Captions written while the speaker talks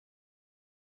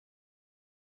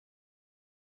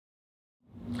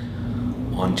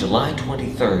On July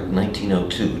 23,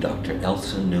 1902, Dr.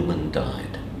 Elsa Neumann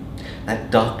died. That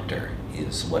doctor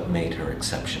is what made her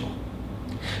exceptional.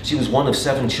 She was one of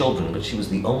 7 children, but she was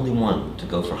the only one to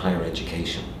go for higher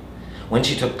education. When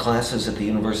she took classes at the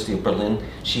University of Berlin,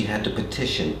 she had to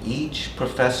petition each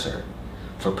professor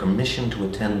for permission to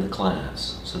attend the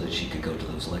class so that she could go to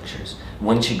those lectures.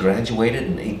 When she graduated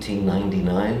in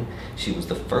 1899, she was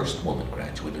the first woman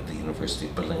graduate of the University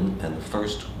of Berlin and the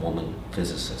first woman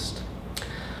physicist.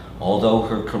 Although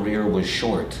her career was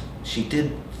short, she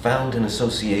did found an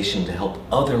association to help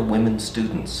other women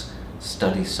students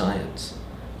study science.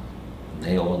 And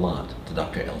they owe a lot to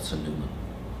Dr. Elsa Neumann.